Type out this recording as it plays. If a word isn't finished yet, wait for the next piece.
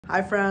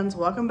Hi friends,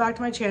 welcome back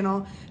to my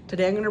channel.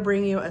 Today I'm going to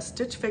bring you a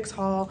Stitch Fix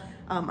haul.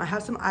 I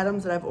have some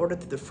items that I've ordered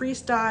through the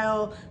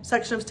Freestyle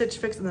section of Stitch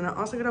Fix, and then I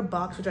also got a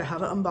box which I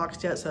haven't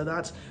unboxed yet, so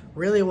that's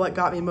really what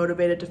got me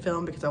motivated to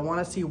film because I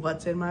want to see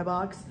what's in my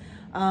box.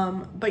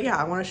 But yeah,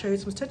 I want to show you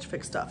some Stitch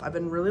Fix stuff. I've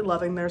been really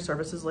loving their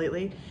services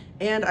lately,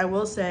 and I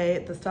will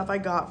say the stuff I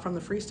got from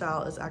the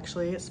Freestyle is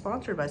actually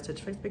sponsored by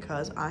Stitch Fix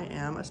because I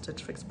am a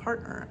Stitch Fix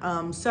partner.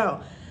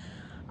 So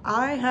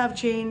I have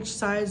changed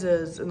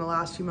sizes in the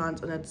last few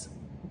months, and it's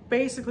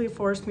basically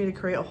forced me to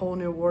create a whole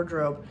new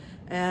wardrobe,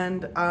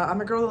 and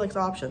I'm a girl that likes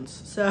options.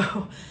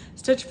 So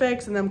Stitch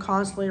Fix and them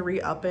constantly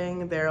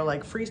re-upping their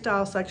like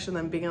Freestyle section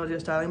and being able to do a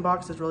styling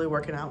box is really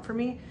working out for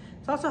me.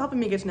 It's also helping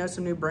me get to know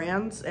some new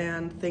brands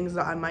and things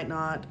that I might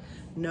not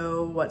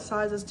know what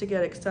sizes to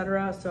get,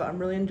 etc. So I'm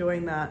really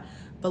enjoying that.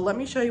 But let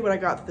me show you what I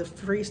got through the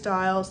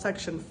Freestyle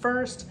section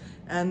first,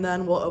 and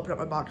then we'll open up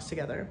my box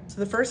together. So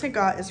the first thing I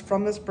got is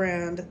from this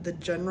brand, The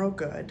General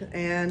Good,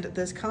 and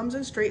this comes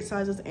in straight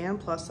sizes and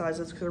plus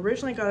sizes because I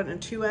originally got it in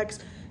 2X.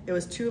 It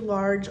was too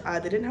large. They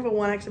didn't have a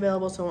 1X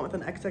available, so I went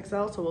with an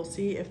XXL, so we'll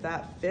see if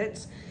that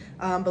fits.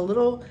 But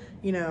little,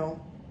 you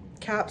know,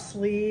 cap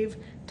sleeve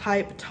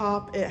type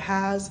top. It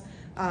has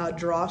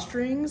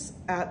drawstrings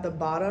at the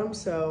bottom,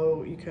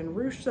 so you can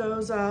ruche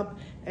those up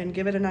and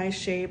give it a nice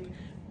shape.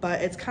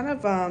 But it's kind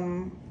of, I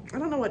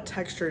don't know what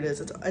texture it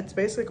is. It's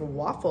basically like a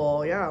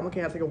waffle. Yeah, I'm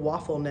looking at like a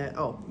waffle knit.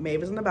 Oh,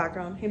 Maeve is in the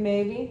background. Hey,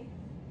 Maeve.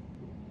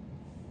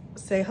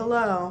 Say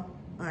hello.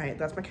 All right,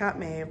 that's my cat,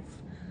 Maeve.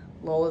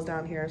 Lola's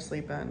down here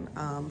sleeping.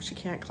 She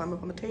can't climb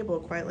up on the table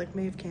quite like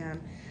Maeve can.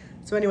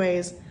 So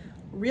anyways,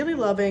 really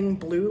loving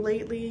blue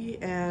lately,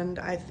 and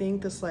I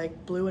think this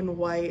like blue and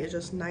white is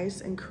just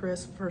nice and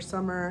crisp for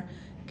summer.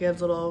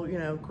 Gives little, you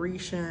know,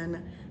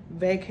 Grecian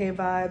vacay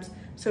vibes.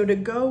 So to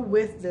go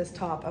with this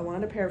top, I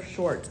wanted a pair of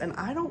shorts, and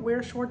I don't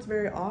wear shorts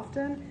very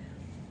often.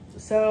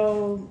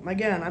 So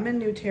again, I'm in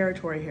new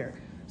territory here.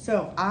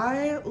 So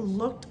I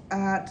looked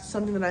at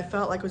something that I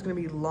felt like was gonna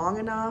be long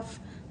enough,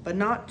 but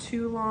not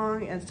too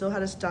long and still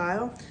had a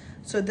style.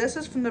 So this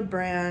is from the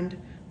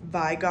brand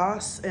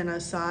VIGOSS in a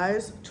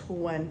size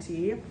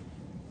 20.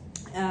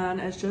 And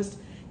it's just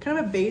kind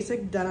of a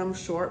basic denim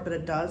short, but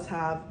it does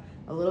have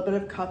a little bit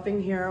of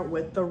cuffing here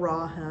with the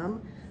raw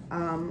hem.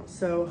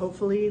 So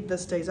hopefully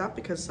this stays up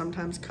because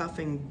sometimes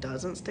cuffing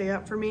doesn't stay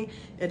up for me.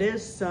 It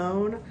is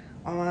sewn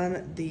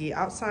on the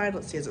outside.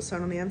 Let's see, is it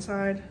sewn on the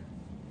inside?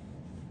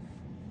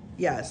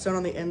 Yeah, it's sewn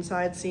on the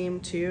inside seam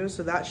too,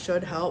 so that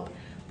should help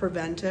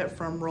prevent it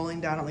from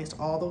rolling down at least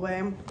all the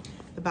way.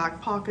 The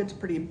back pocket's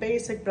pretty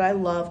basic, but I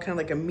love kind of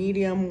like a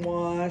medium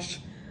wash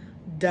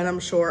denim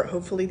short.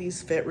 Hopefully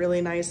these fit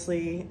really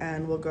nicely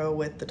and we'll go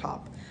with the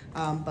top.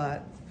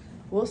 But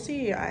we'll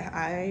see.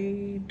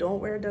 I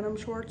don't wear denim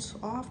shorts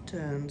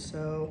often,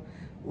 so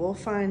we'll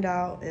find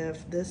out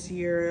if this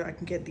year I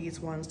can get these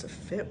ones to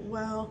fit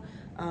well,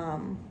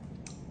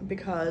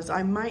 because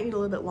I might need a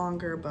little bit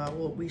longer, but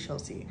we shall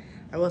see.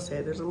 I will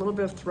say there's a little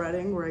bit of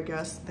threading where I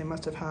guess they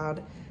must have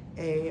had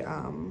a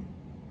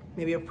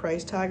maybe a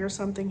price tag or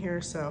something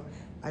here, so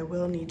I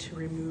will need to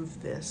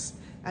remove this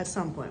at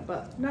some point,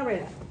 but not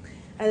right now.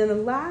 And then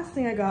the last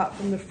thing I got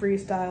from the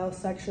Freestyle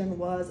section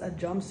was a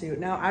jumpsuit.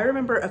 Now, I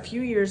remember a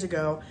few years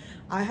ago,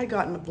 I had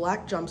gotten a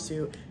black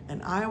jumpsuit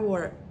and I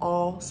wore it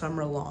all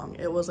summer long.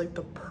 It was like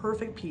the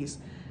perfect piece.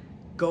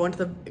 Go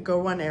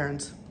run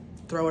errands,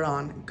 throw it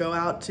on. Go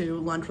out to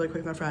lunch really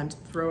quick with my friends,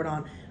 throw it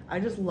on. I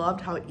just loved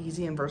how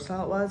easy and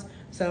versatile it was.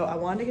 So I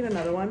wanted to get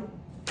another one.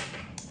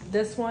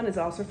 This one is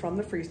also from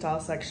the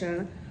Freestyle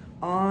section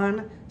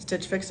on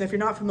Stitch Fix. And if you're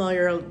not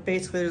familiar,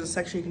 basically there's a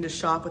section you can just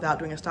shop without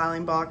doing a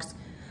styling box.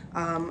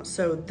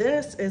 So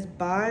this is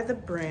by the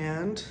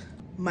brand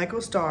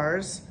Michael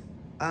Stars,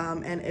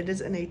 and it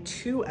is in a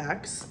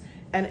 2X,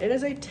 and it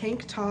is a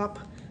tank top,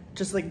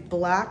 just like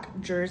black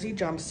jersey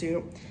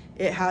jumpsuit.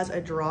 It has a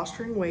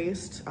drawstring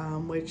waist,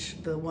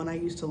 which the one I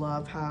used to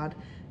love had.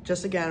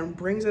 Just again,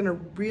 brings in a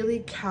really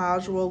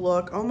casual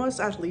look,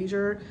 almost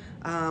athleisure,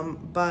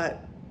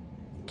 but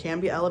can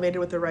be elevated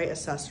with the right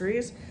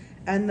accessories.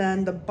 And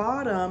then the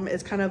bottom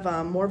is kind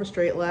of more of a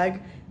straight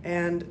leg.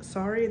 And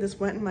sorry, this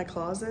went in my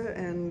closet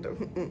and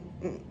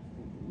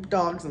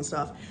dogs and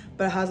stuff,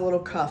 but it has a little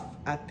cuff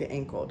at the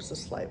ankle, just a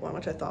slight one,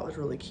 which I thought was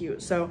really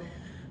cute. So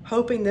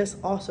hoping this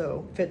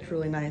also fits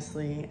really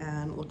nicely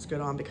and looks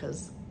good on,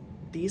 because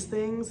these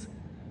things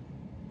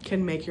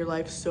can make your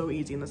life so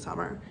easy in the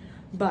summer.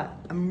 But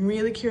I'm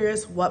really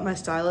curious what my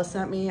stylist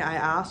sent me. I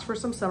asked for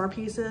some summer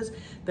pieces.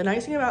 The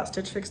nice thing about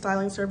Stitch Fix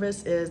styling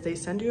service is they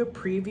send you a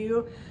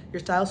preview. Your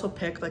stylist will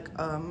pick like,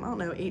 I don't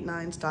know, 8,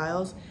 9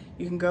 styles.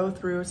 You can go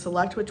through,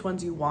 select which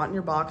ones you want in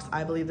your box.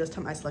 I believe this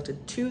time I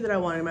selected 2 that I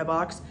wanted in my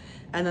box.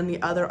 And then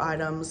the other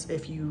items,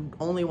 if you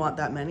only want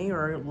that many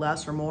or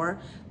less or more,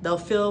 they'll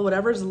fill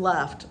whatever's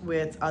left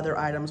with other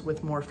items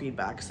with more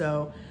feedback.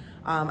 So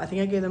I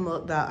think I gave them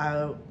that,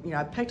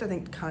 I picked, I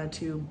think, kind of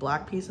 2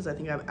 black pieces. I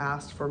think I've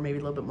asked for maybe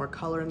a little bit more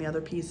color in the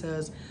other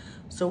pieces.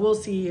 So we'll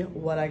see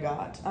what I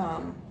got.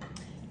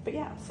 But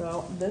yeah,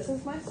 so this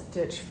is my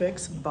Stitch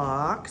Fix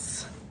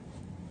box.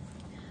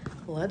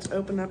 let's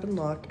open up and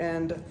look.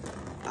 And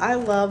I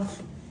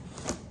love,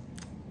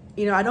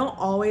 you know, I don't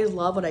always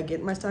love what I get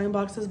in my styling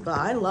boxes, but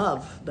I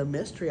love the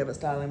mystery of a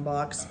styling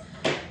box.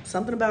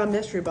 Something about a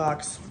mystery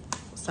box.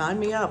 Sign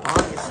me up,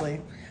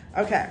 obviously.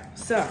 Okay,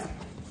 so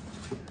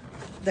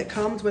that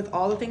comes with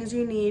all the things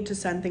you need to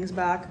send things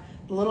back.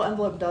 The little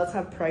envelope does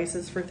have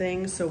prices for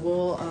things, so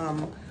we'll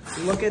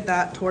look at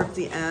that towards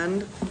the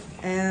end.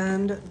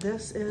 And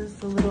this is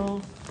the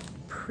little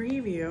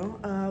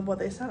preview of what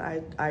they said.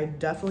 I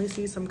definitely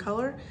see some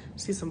color,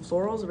 see some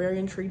florals. Very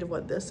intrigued of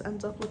what this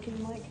ends up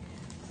looking like.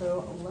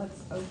 So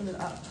let's open it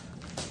up.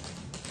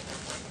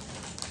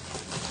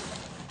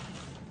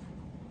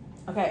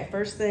 Okay,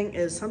 first thing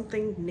is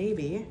something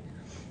navy.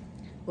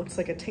 Looks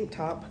like a tank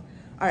top.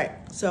 All right,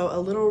 so a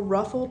little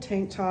ruffle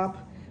tank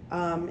top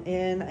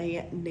in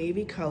a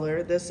navy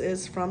color. This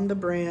is from the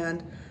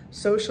brand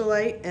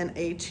SOCIALITE and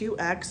a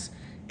 2X.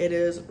 It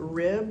is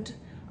ribbed.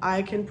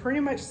 I can pretty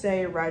much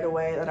say right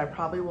away that I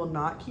probably will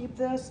not keep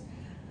this,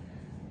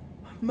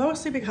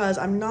 mostly because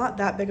I'm not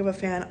that big of a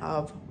fan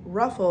of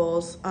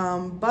ruffles,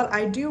 but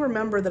I do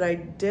remember that I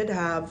did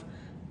have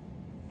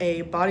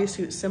a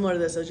bodysuit similar to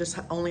this. It just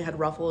only had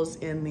ruffles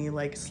in the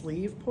like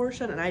sleeve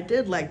portion, and I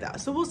did like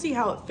that. So we'll see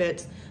how it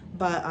fits,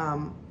 but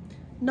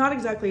not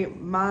exactly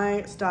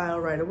my style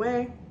right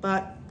away,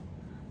 but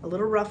a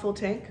little ruffle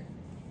tank.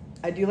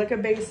 I do like a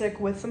basic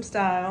with some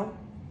style.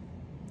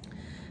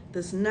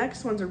 This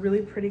next one's a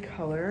really pretty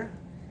color,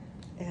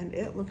 and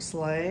it looks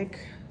like,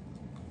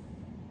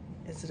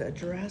 is it a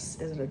dress?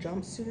 Is it a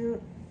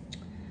jumpsuit?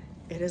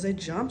 It is a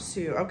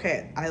jumpsuit.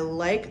 Okay, I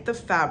like the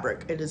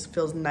fabric. It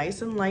feels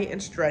nice and light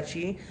and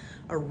stretchy.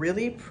 A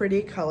really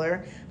pretty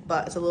color,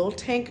 but it's a little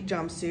tank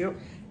jumpsuit.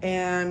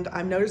 And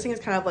I'm noticing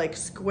it's kind of like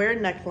square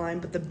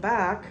neckline, but the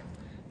back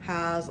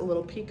has a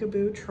little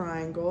peekaboo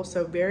triangle.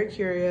 So very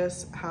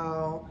curious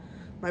how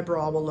my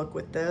bra will look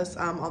with this.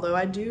 Although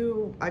I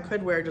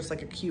could wear just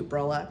like a cute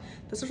bralette.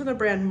 This is from the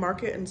brand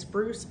Market and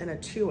Spruce in a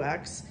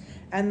 2X.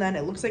 And then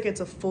it looks like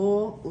it's a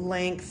full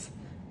length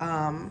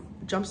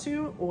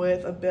jumpsuit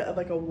with a bit of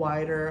like a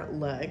wider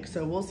leg.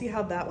 So we'll see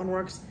how that one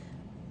works.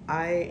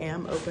 I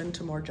am open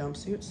to more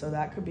jumpsuits, so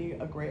that could be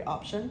a great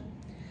option.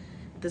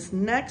 This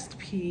next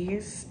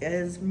piece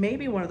is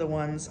maybe one of the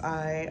ones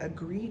I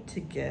agreed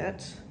to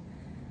get.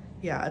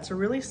 Yeah, it's a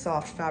really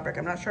soft fabric.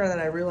 I'm not sure that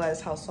I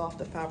realized how soft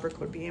the fabric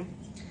would be.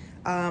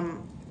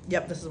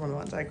 Yep, this is one of the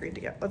ones I agreed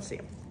to get. Let's see.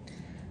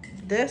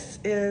 This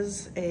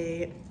is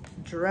a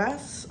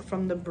dress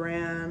from the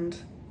brand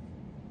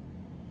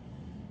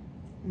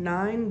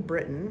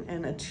BRITTON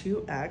and a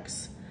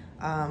 2X.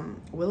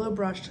 Willow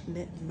brushed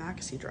knit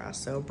maxi dress.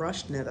 So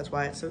brushed knit, that's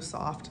why it's so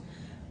soft.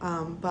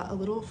 But a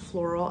little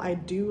floral. I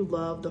do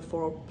love the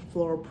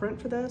floral print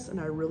for this, and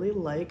I really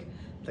like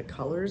the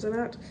colors in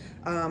it.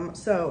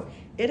 So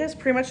it is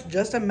pretty much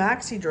just a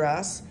maxi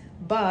dress,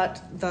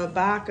 but the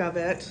back of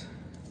it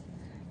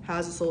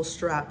has this little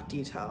strap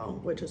detail,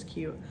 which is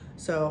cute.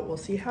 So we'll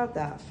see how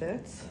that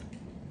fits.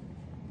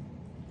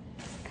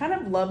 Kind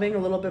of loving a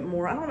little bit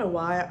more, I don't know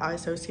why I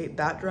associate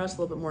that dress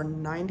a little bit more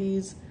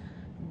 90s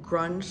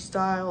grunge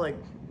style. Like,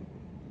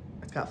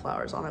 it's got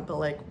flowers on it, but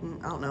like,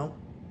 I don't know.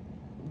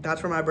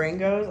 That's where my brain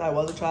goes. I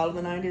was a child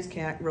in the 90s.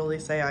 Can't really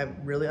say I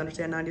really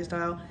understand 90s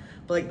style,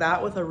 but like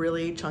that with a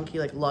really chunky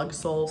like lug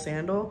sole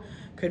sandal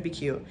could be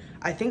cute.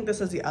 I think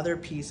this is the other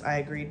piece I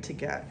agreed to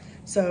get.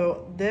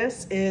 So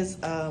this is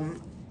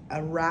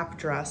a wrap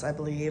dress, I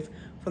believe,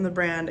 from the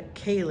brand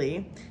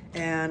KAILEIGH,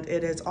 and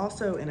it is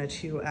also in a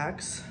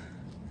 2X.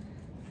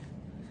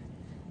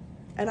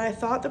 And I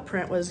thought the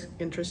print was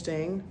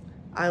interesting.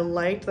 I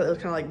liked that it was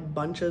kind of like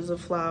bunches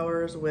of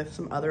flowers with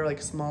some other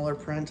like smaller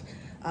print.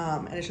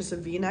 And it's just a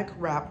V-neck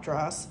wrap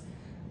dress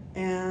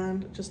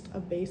and just a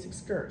basic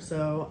skirt.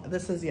 So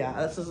this is,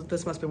 yeah,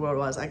 this must be what it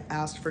was. I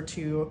asked for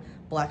 2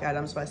 black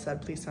items, so I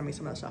said, please send me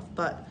some of that stuff.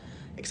 But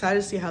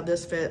excited to see how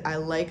this fit. I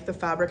like the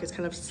fabric. It's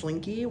kind of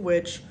slinky,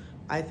 which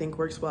I think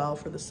works well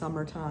for the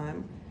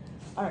summertime.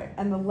 All right,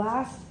 and the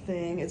last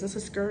thing, is this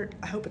a skirt?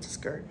 I hope it's a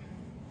skirt.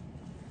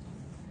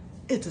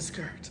 It's a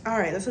skirt. All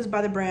right, this is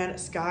by the brand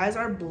Skies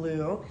Are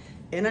Blue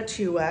in a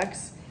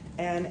 2X,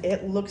 and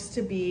it looks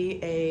to be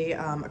a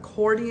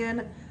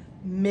accordion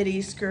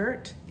midi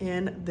skirt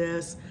in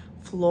this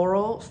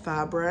floral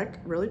fabric,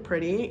 really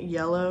pretty,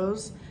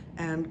 yellows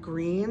and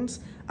greens.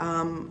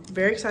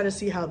 Very excited to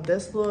see how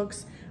this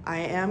looks. I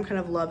am kind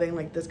of loving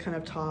like this kind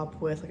of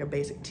top with like a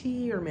basic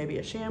tee or maybe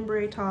a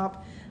chambray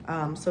top.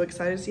 So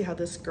excited to see how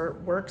this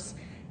skirt works.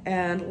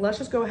 And let's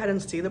just go ahead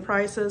and see the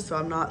prices so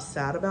I'm not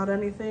sad about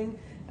anything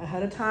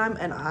ahead of time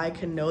and I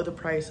can know the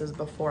prices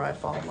before I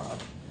fall in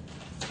love.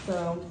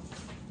 So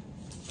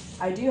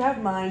I do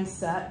have mine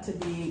set to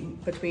be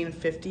between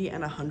 $50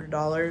 and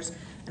 $100,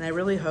 and I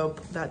really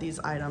hope that these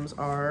items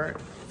are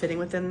fitting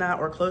within that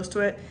or close to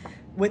it,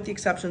 with the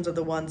exceptions of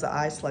the ones that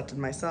I selected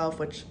myself,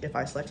 which if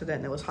I selected it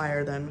and it was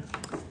higher, then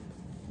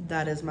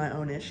that is my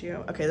own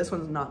issue. Okay, this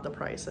one's not the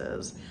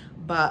prices,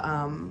 but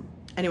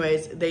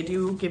anyways, they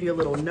do give you a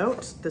little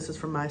note. This is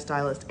from my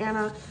stylist,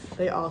 Anna.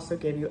 They also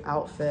give you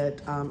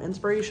outfit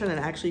inspiration, and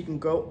actually you can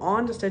go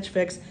on to Stitch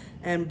Fix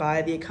and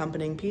buy the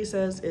accompanying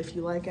pieces if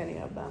you like any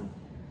of them.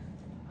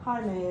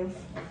 Hi, Maeve.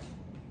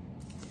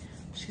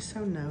 She's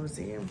so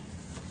nosy.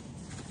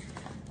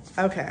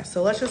 Okay,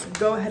 so let's just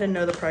go ahead and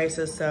know the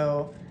prices.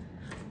 So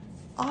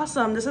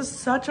awesome, this is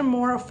such a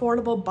more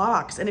affordable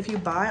box. And if you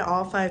buy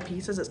all 5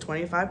 pieces, it's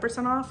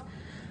 25% off.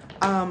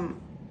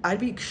 I'd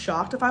be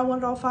shocked if I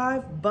wanted all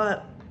 5,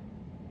 but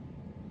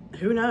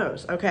who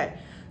knows? Okay,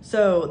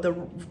 so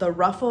the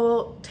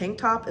Ruffle tank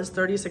top is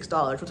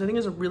 $36, which I think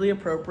is really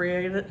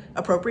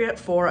appropriate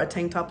for a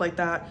tank top like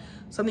that.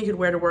 Something you could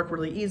wear to work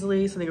really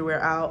easily, something you could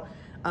wear out.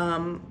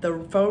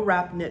 The faux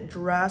wrap knit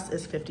dress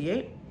is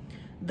 $58.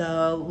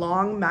 The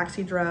long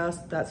maxi dress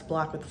that's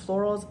black with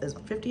florals is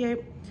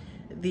 $58.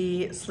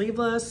 The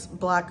sleeveless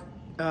back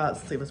cutout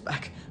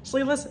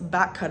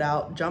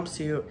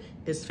jumpsuit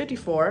is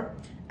 $54.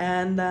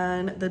 And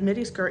then the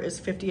midi skirt is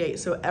 $58.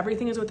 So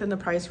everything is within the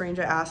price range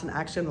I asked, and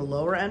actually on the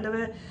lower end of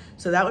it.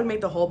 So that would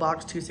make the whole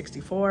box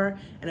 $264.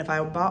 And if I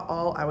bought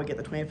all, I would get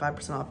the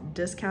 25% off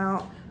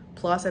discount.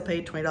 Plus I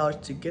paid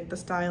 $20 to get the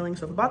styling.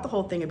 So if I bought the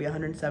whole thing, it'd be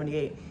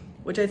 $178,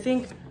 which I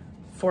think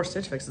for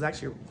Stitch Fix is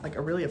actually like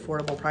a really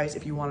affordable price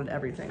if you wanted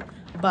everything.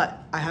 But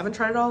I haven't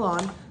tried it all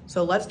on.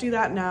 So let's do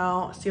that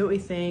now, see what we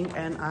think,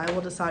 and I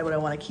will decide what I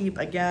want to keep.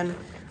 Again,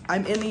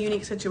 I'm in the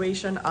unique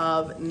situation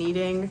of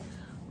needing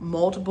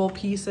multiple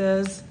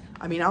pieces.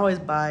 I mean, I always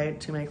buy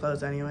too many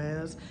clothes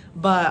anyways,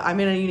 but I'm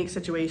in a unique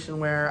situation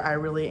where I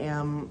really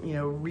am, you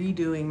know,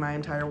 redoing my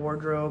entire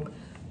wardrobe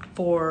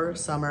for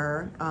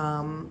summer.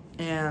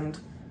 And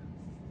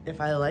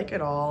if I like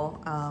it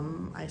all,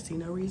 I see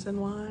no reason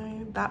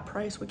why that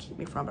price would keep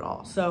me from it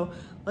all. So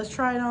let's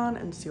try it on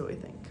and see what we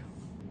think.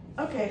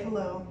 Okay,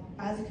 hello.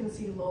 As you can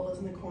see, Lola's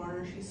in the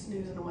corner. She's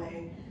snoozing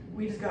away.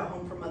 We just got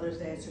home from Mother's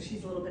Day, so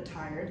she's a little bit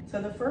tired. So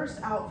the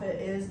first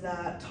outfit is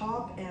that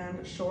top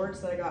and shorts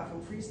that I got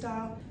from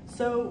Freestyle.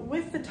 So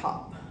with the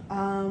top,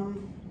 I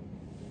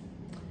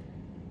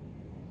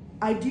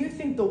do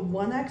think the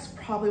 1X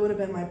probably would have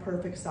been my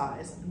perfect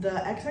size. The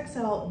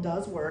XXL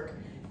does work,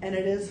 and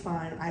it is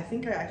fine. I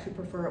think I actually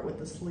prefer it with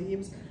the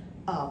sleeves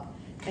up.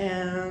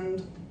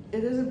 And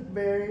it is a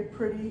very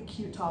pretty,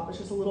 cute top. It's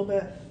just a little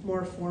bit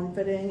more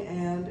form-fitting,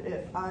 and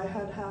if I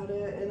had had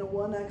it in a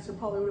 1X, it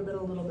probably would have been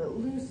a little bit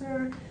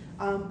looser.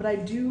 But I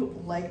do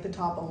like the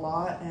top a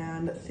lot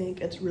and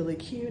think it's really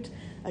cute.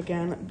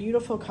 Again,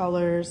 beautiful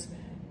colors,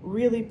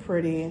 really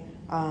pretty.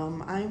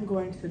 I'm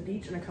going to the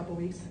beach in a couple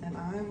weeks, and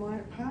I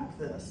might pack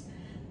this.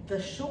 The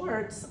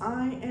shorts,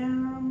 I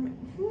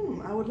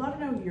would love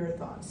to know your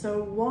thoughts.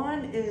 So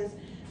one is,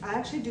 I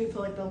actually do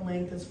feel like the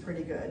length is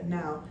pretty good.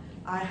 Now,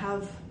 I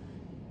have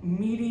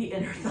meaty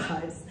inner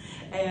thighs,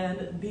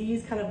 and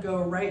these kind of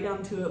go right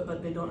down to it,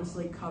 but they don't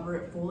necessarily cover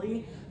it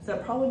fully. So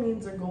that probably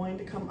means they're going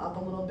to come up a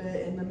little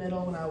bit in the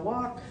middle when I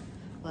walk.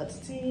 Let's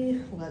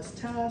see, let's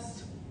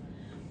test.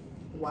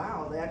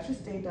 Wow, they actually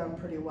stayed down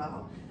pretty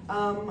well.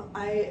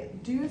 I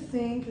do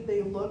think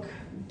they look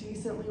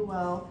decently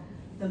well.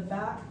 The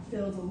back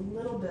feels a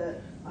little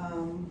bit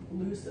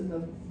loose in the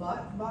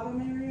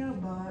bottom area,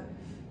 but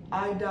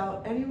I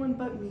doubt anyone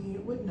but me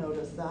would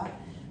notice that.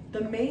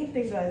 The main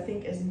thing that I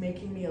think is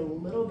making me a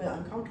little bit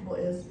uncomfortable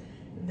is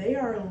they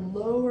are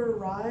lower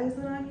rise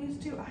than I'm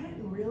used to. I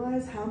didn't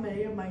realize how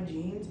many of my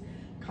jeans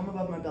come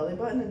above my belly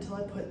button until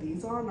I put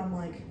these on. I'm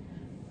like,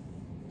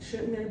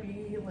 shouldn't there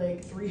be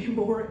like 3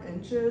 more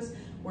inches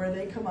where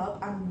they come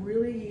up? I'm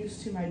really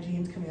used to my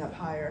jeans coming up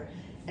higher.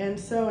 And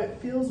so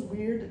it feels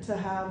weird to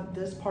have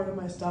this part of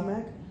my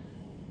stomach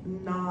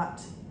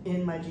not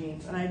in my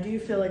jeans. And I do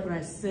feel like when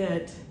I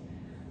sit,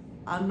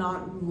 I'm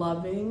not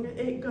loving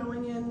it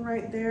going in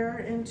right there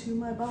into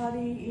my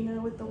body, you know,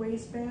 with the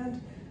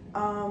waistband.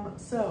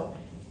 So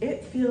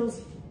it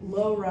feels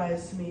low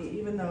rise to me,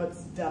 even though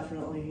it's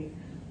definitely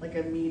like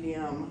a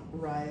medium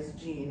rise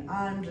jean.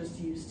 I'm just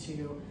used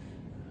to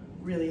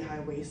really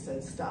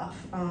high-waisted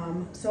stuff.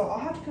 So I'll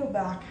have to go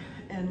back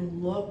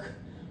and look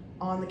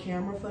on the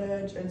camera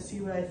footage and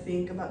see what I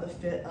think about the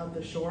fit of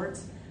the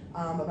shorts,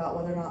 about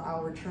whether or not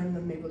I'll return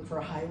them, maybe look for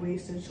a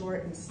high-waisted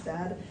short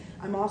instead.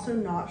 I'm also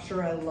not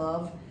sure I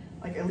love,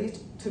 like, at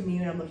least to me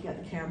when I'm looking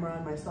at the camera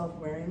and myself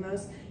wearing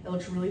this, it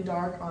looks really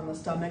dark on the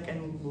stomach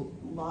and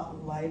a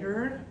lot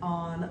lighter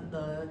on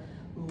the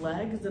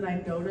legs than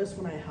I noticed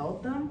when I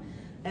held them.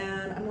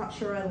 And I'm not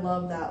sure I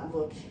love that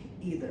look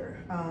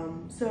either.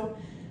 So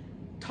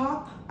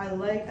top, I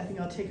like. I think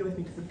I'll take it with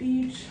me to the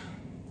beach.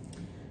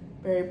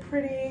 Very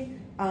pretty.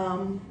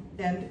 And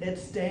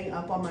it's staying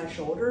up on my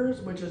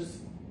shoulders, which is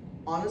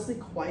honestly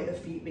quite a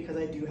feat because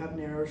I do have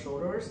narrow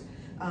shoulders.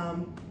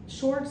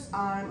 Shorts,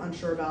 I'm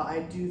unsure about. I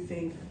do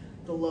think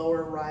the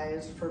lower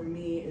rise for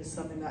me is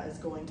something that is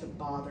going to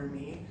bother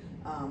me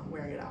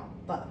wearing it out.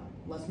 But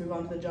let's move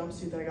on to the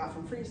jumpsuit that I got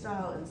from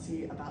Freestyle and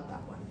see about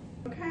that one.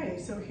 Okay,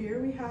 so here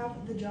we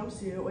have the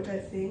jumpsuit, which I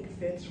think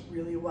fits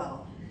really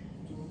well.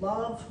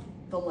 Love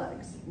the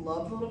legs.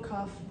 Love the little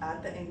cuff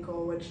at the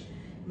ankle, which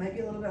Might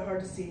be a little bit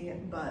hard to see,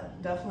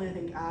 but definitely I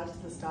think adds to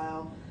the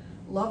style.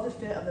 Love the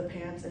fit of the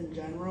pants in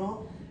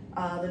general.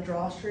 The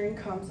drawstring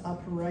comes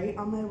up right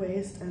on my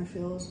waist and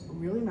feels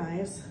really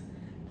nice.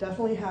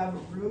 Definitely have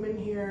room in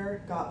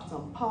here, got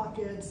some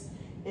pockets.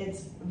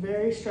 It's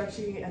very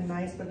stretchy and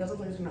nice, but it doesn't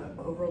look like it's gonna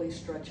overly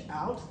stretch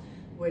out,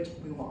 which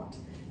we want.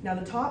 Now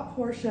the top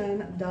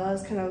portion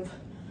does kind of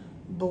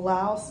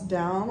blouse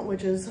down,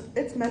 which is,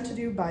 it's meant to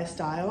do by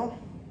style.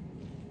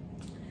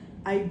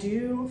 I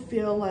do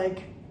feel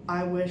like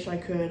I wish I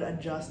could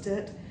adjust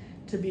it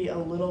to be a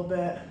little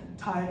bit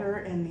tighter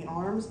in the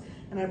arms,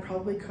 and I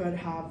probably could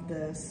have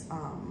this,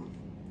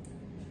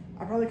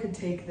 I probably could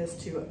take this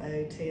to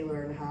a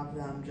tailor and have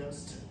them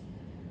just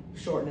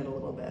shorten it a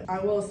little bit. I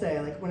will say,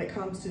 like, when it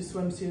comes to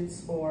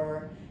swimsuits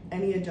or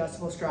any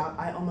adjustable strap,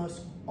 I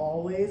almost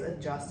always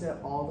adjust it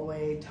all the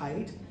way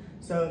tight.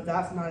 So if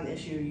that's not an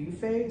issue you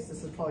face,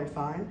 this is probably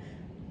fine.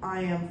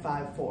 I am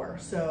 5'4",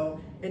 so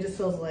it just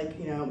feels like,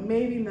 you know,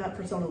 maybe meant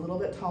for someone a little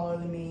bit taller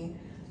than me.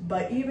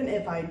 But even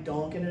if I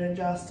don't get it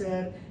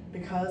adjusted,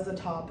 because the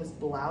top is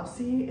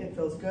blousey, it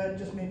feels good.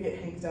 Just maybe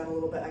it hangs down a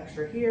little bit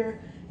extra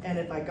here. And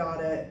if I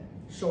got it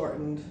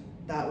shortened,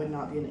 that would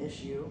not be an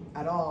issue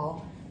at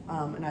all.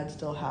 And I'd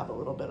still have a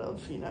little bit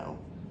of, you know,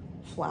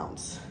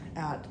 flounce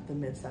at the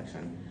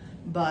midsection.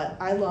 But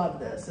I love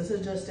this. This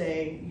is just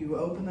you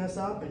open this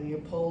up and you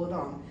pull it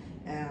on.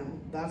 And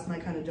that's my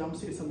kind of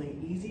jumpsuit,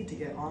 something easy to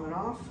get on and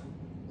off.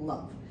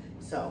 Love.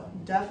 So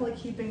definitely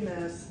keeping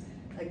this.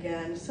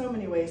 Again, so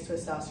many ways to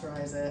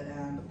accessorize it,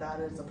 and that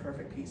is a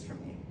perfect piece for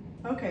me.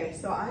 Okay,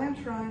 so I am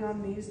trying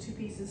on these two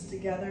pieces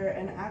together,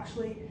 and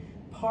actually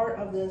part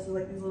of this is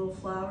like these little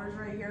flowers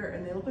right here,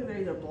 and they look like they're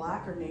either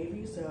black or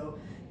navy, so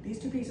these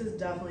two pieces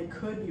definitely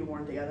could be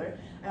worn together.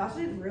 I also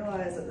didn't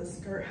realize that the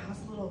skirt has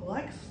a little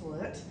leg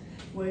slit,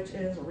 which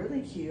is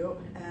really cute,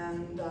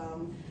 and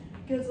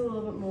gives a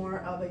little bit more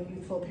of a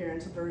youthful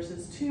appearance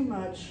versus too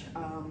much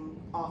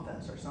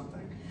office or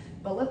something.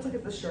 But let's look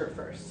at the shirt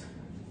first.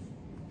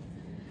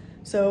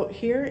 So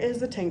here is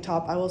the tank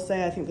top. I will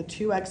say I think the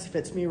 2X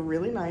fits me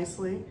really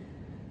nicely.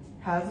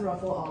 Has the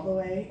ruffle all the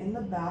way in the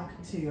back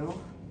too.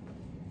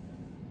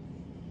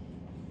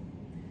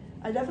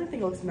 I definitely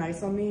think it looks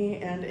nice on me,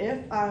 and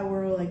if I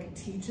were like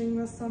teaching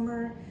this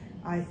summer,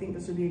 I think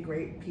this would be a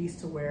great piece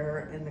to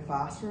wear in the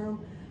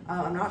classroom.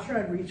 I'm not sure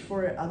I'd reach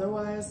for it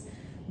otherwise,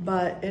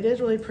 but it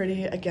is really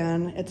pretty.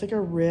 Again, it's like a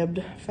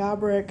ribbed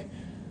fabric.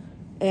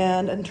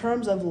 And in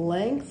terms of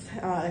length,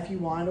 if you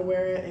want to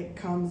wear it, it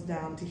comes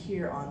down to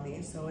here on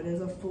me. So it is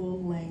a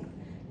full length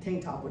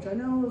tank top, which I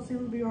know will seem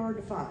to be hard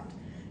to find.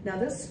 Now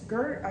this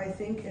skirt I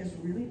think is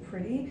really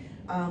pretty.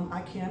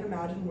 I can't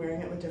imagine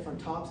wearing it with different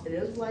tops. It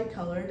is light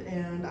colored,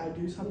 and I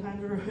do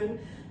sometimes ruin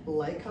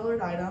light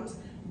colored items,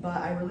 but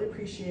I really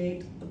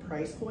appreciate the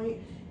price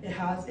point. It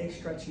has a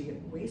stretchy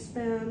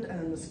waistband,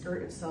 and the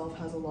skirt itself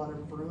has a lot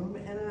of room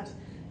in it.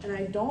 And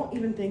I don't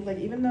even think, like,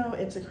 even though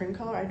it's a cream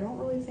color, I don't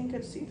really think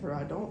it's see-through.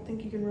 I don't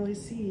think you can really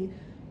see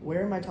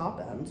where my top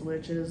ends,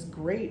 which is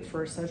great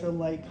for such a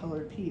light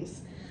colored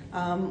piece.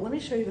 Let me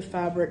show you the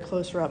fabric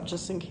closer up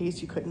just in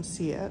case you couldn't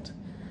see it.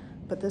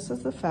 But this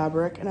is the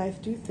fabric, and I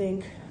do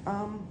think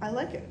I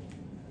like it.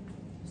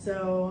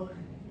 So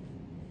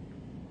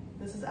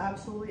this is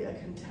absolutely a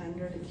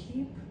contender to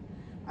keep.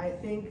 I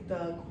think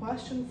the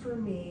question for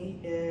me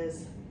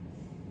is,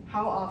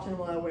 how often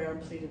will I wear a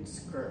pleated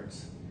skirt?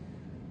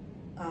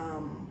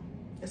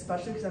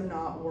 Especially because I'm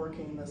not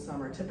working this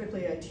summer.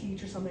 Typically I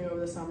teach or something over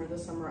the summer.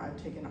 This summer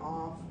I've taken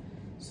off.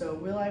 So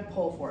will I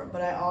pull for it?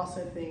 But I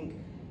also think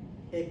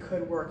it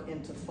could work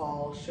into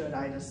fall should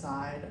I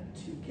decide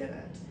to get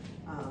it.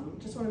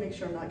 Just want to make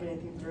sure I'm not getting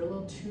things that are a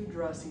little too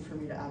dressy for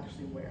me to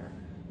actually wear.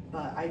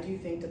 But I do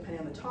think depending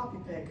on the top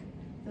you pick,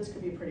 this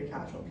could be a pretty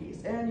casual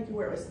piece. And you can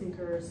wear it with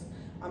sneakers.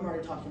 I'm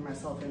already talking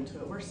myself into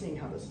it. We're seeing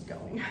how this is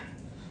going.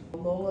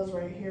 Lola's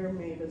right here.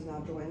 Maeve has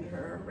now joined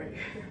her right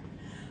here.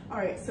 All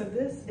right, so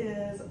this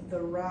is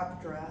the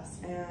wrap dress,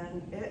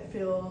 and it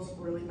feels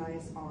really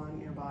nice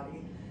on your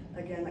body.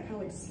 Again, that kind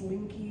of like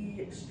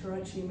slinky,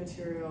 stretchy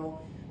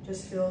material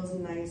just feels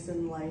nice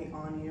and light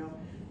on you.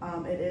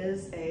 It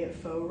is a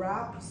faux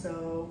wrap,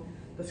 so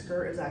the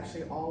skirt is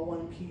actually all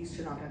one piece.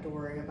 You're not gonna have to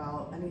worry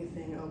about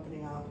anything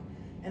opening up.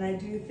 And I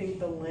do think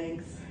the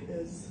length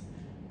is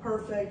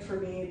perfect for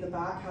me. The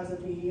back has a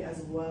V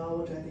as well,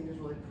 which I think is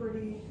really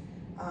pretty.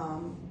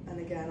 And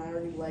again, I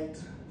already liked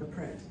the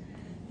print.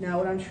 Now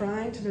what I'm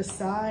trying to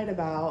decide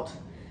about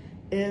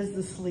is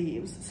the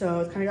sleeves.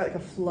 So it's kind of got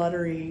like a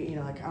fluttery, you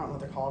know, like I don't know what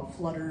they're called,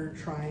 flutter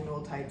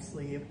triangle type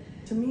sleeve.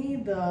 To me,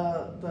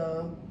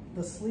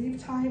 the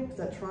sleeve type,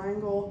 that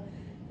triangle,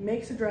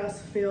 makes a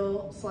dress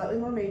feel slightly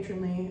more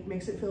matronly,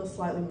 makes it feel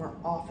slightly more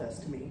office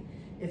to me.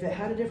 If it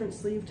had a different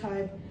sleeve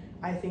type,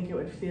 I think it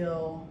would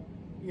feel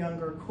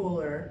younger,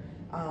 cooler.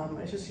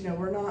 It's just, you know,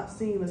 we're not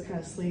seeing this kind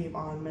of sleeve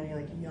on many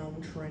like young,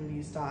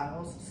 trendy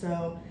styles.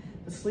 So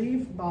the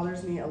sleeve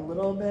bothers me a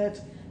little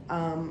bit.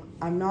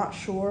 I'm not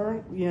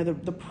sure, you know,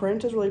 the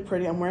print is really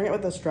pretty. I'm wearing it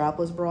with a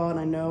strapless bra, and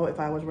I know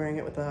if I was wearing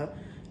it with a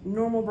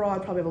normal bra,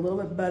 I'd probably have a little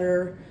bit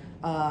better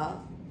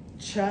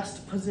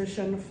chest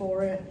position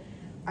for it.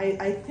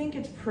 I think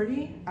it's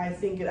pretty. I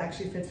think it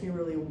actually fits me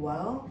really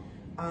well.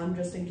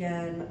 Just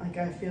again, like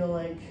I feel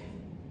like,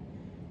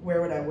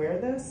 where would I wear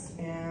this?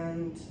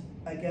 And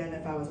again,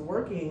 if I was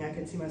working, I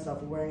could see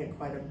myself wearing it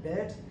quite a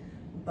bit,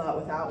 but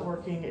without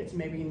working, it's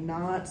maybe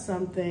not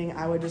something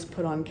I would just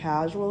put on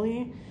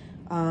casually.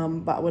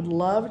 But I would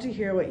love to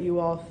hear what you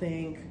all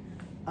think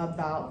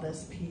about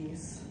this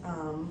piece,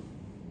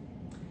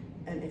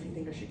 and if you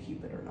think I should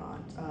keep it or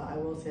not. I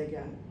will say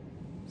again,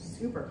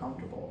 super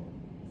comfortable,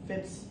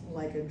 fits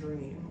like a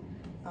dream.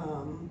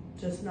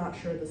 Just not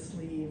sure the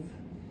sleeve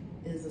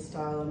is the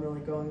style I'm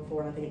really going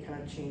for, and I think it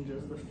kind of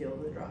changes the feel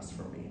of the dress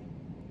for me.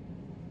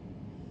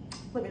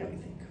 Let me know what you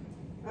think.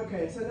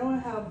 Okay, so I know I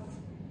have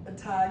a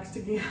tag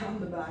sticking out on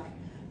the back,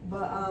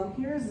 but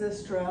here's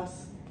this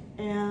dress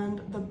and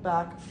the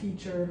back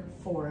feature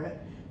for it,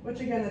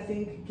 which again, I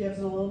think gives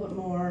it a little bit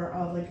more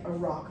of like a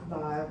rock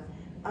vibe.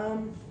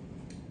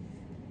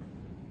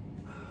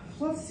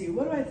 Let's see,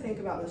 what do I think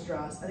about this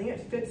dress? I think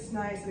it fits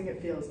nice, I think it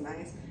feels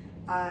nice.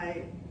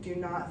 I do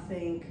not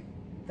think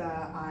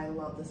that I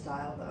love the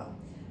style though.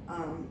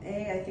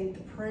 I think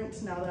the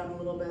print, now that I'm a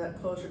little bit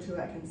closer to it,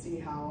 I can see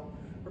how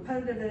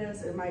repetitive it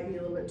is. It might be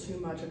a little bit too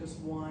much of just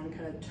one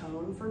kind of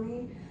tone for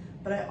me.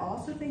 But I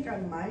also think I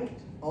might,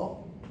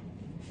 oh,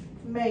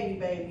 maybe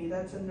baby,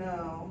 that's a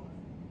no.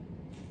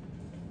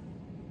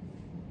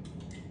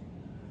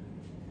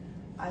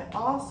 I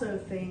also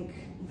think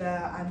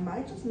that I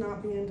might just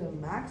not be into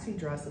maxi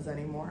dresses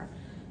anymore.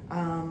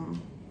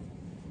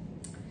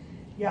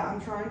 Yeah,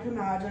 I'm trying to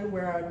imagine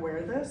where I'd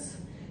wear this,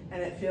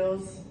 and it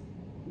feels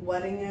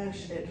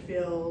wedding-ish. It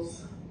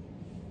feels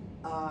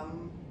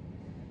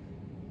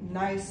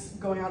nice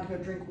going out to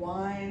go drink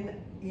wine,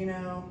 you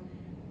know.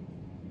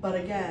 But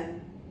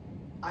again,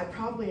 I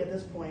probably at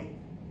this point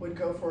would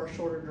go for a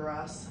shorter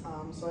dress.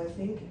 So I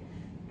think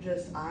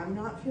just I'm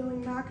not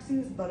feeling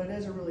maxis, but it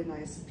is a really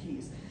nice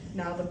piece.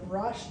 Now the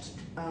brushed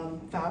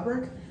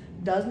fabric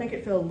does make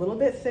it feel a little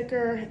bit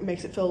thicker. It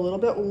makes it feel a little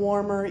bit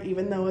warmer,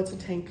 even though it's a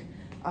tank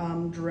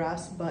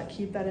dress, but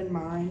keep that in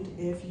mind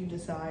if you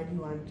decide you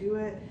want to do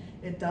it.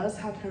 It does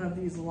have kind of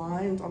these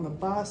lines on the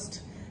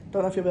bust.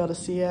 Don't know if you'll be able to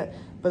see it,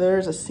 but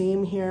there's a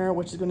seam here,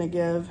 which is going to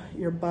give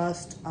your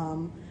bust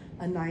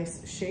a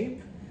nice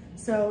shape.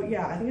 So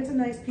yeah, I think it's a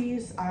nice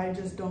piece. I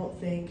just don't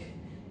think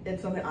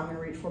it's something I'm going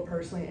to reach for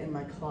personally in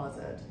my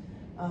closet.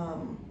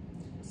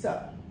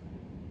 So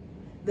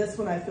this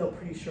one I feel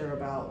pretty sure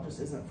about, just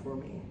isn't for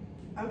me.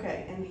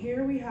 Okay, and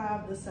here we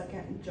have the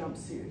second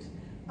jumpsuit.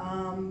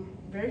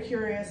 Very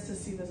curious to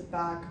see this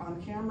back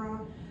on camera.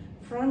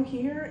 From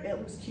here, it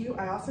looks cute.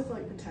 I also feel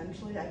like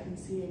potentially I can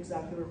see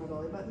exactly where my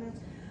belly button is,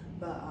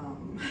 but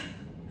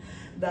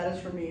that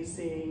is for me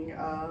seeing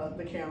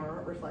the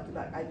camera reflected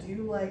back. I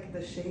do like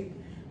the shape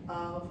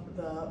of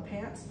the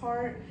pants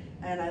part,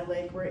 and I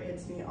like where it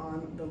hits me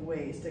on the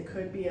waist. It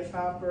could be a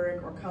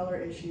fabric or color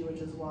issue, which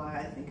is why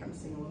I think I'm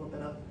seeing a little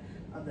bit of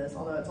this,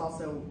 although it's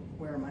also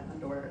where my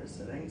underwear is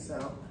sitting.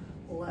 So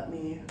let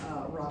me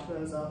rock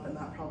those up, and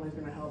that probably is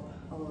going to help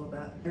a little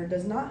bit. It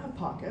does not have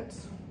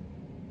pockets.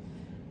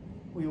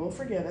 We will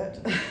forgive it.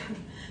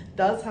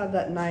 Does have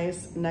that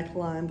nice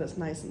neckline that's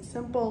nice and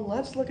simple.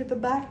 Let's look at the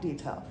back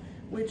detail,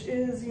 which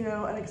is, you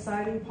know, an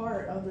exciting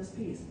part of this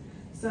piece.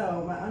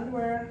 So my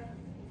underwear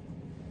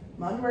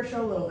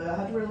show a little bit. I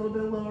had to wear a little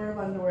bit lower of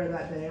underwear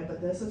that day, but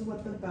this is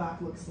what the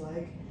back looks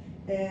like.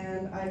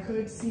 And I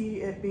could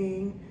see it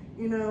being,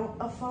 you know,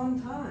 a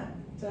fun time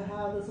to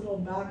have this little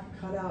back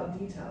cutout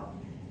detail.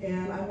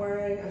 And I'm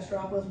wearing a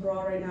strapless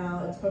bra right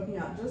now. It's poking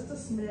out just a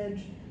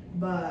smidge,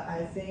 but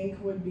I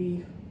think would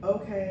be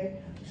okay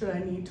should I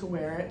need to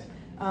wear it.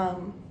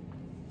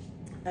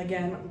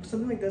 Again,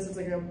 something like this is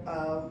like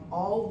a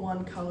all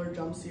one color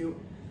jumpsuit.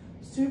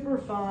 Super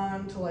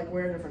fun to like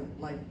wear different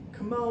like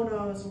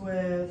kimonos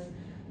with,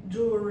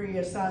 jewelry,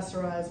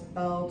 accessorized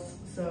belts.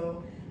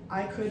 So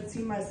I could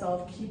see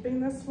myself keeping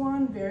this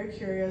one. Very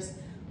curious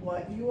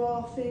what you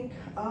all think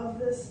of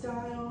this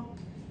style.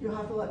 You'll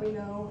have to let me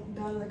know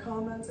down in the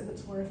comments if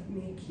it's worth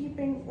me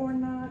keeping or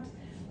not.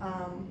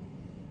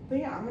 But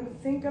yeah, I'm gonna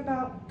think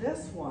about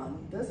this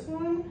one, the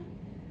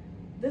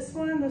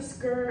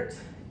skirt,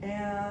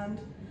 and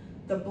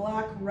the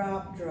black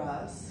wrap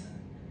dress.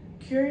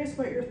 Curious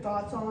what your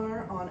thoughts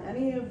are on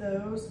any of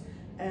those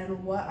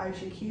and what I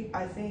should keep.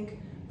 I think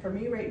for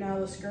me right now,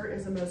 the skirt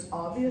is the most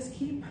obvious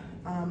keep,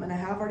 and I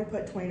have already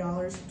put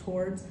 $20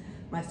 towards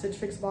my Stitch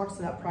Fix box,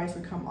 so that price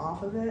would come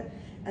off of it.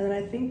 And then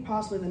I think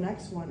possibly the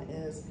next one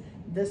is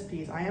this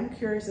piece. I am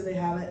curious if they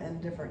have it in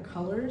different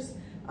colors,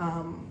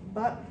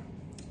 but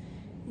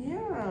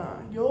yeah,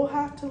 you'll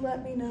have to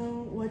let me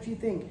know what you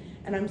think.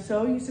 And I'm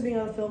so used to being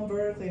able to film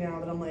vertically now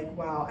that I'm like,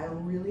 wow, I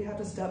really have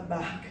to step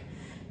back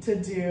to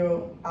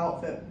do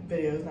outfit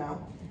videos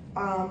now.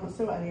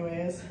 So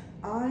anyways,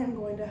 I am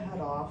going to head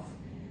off,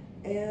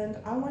 and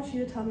I want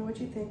you to tell me what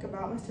you think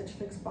about my Stitch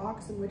Fix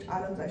box and which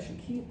items I should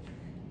keep.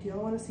 Do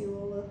y'all want to see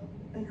Lola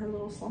in her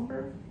little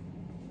slumber?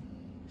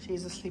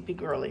 She's a sleepy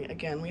girly.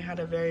 Again, we had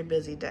a very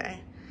busy day,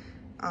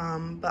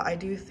 but I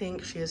do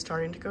think she is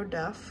starting to go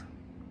deaf,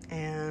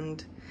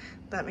 and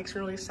that makes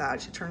me really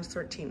sad. She turns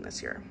 13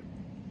 this year.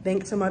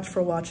 Thanks so much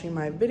for watching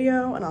my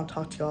video, and I'll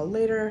talk to you all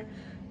later,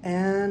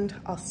 and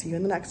I'll see you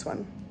in the next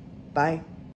one. Bye.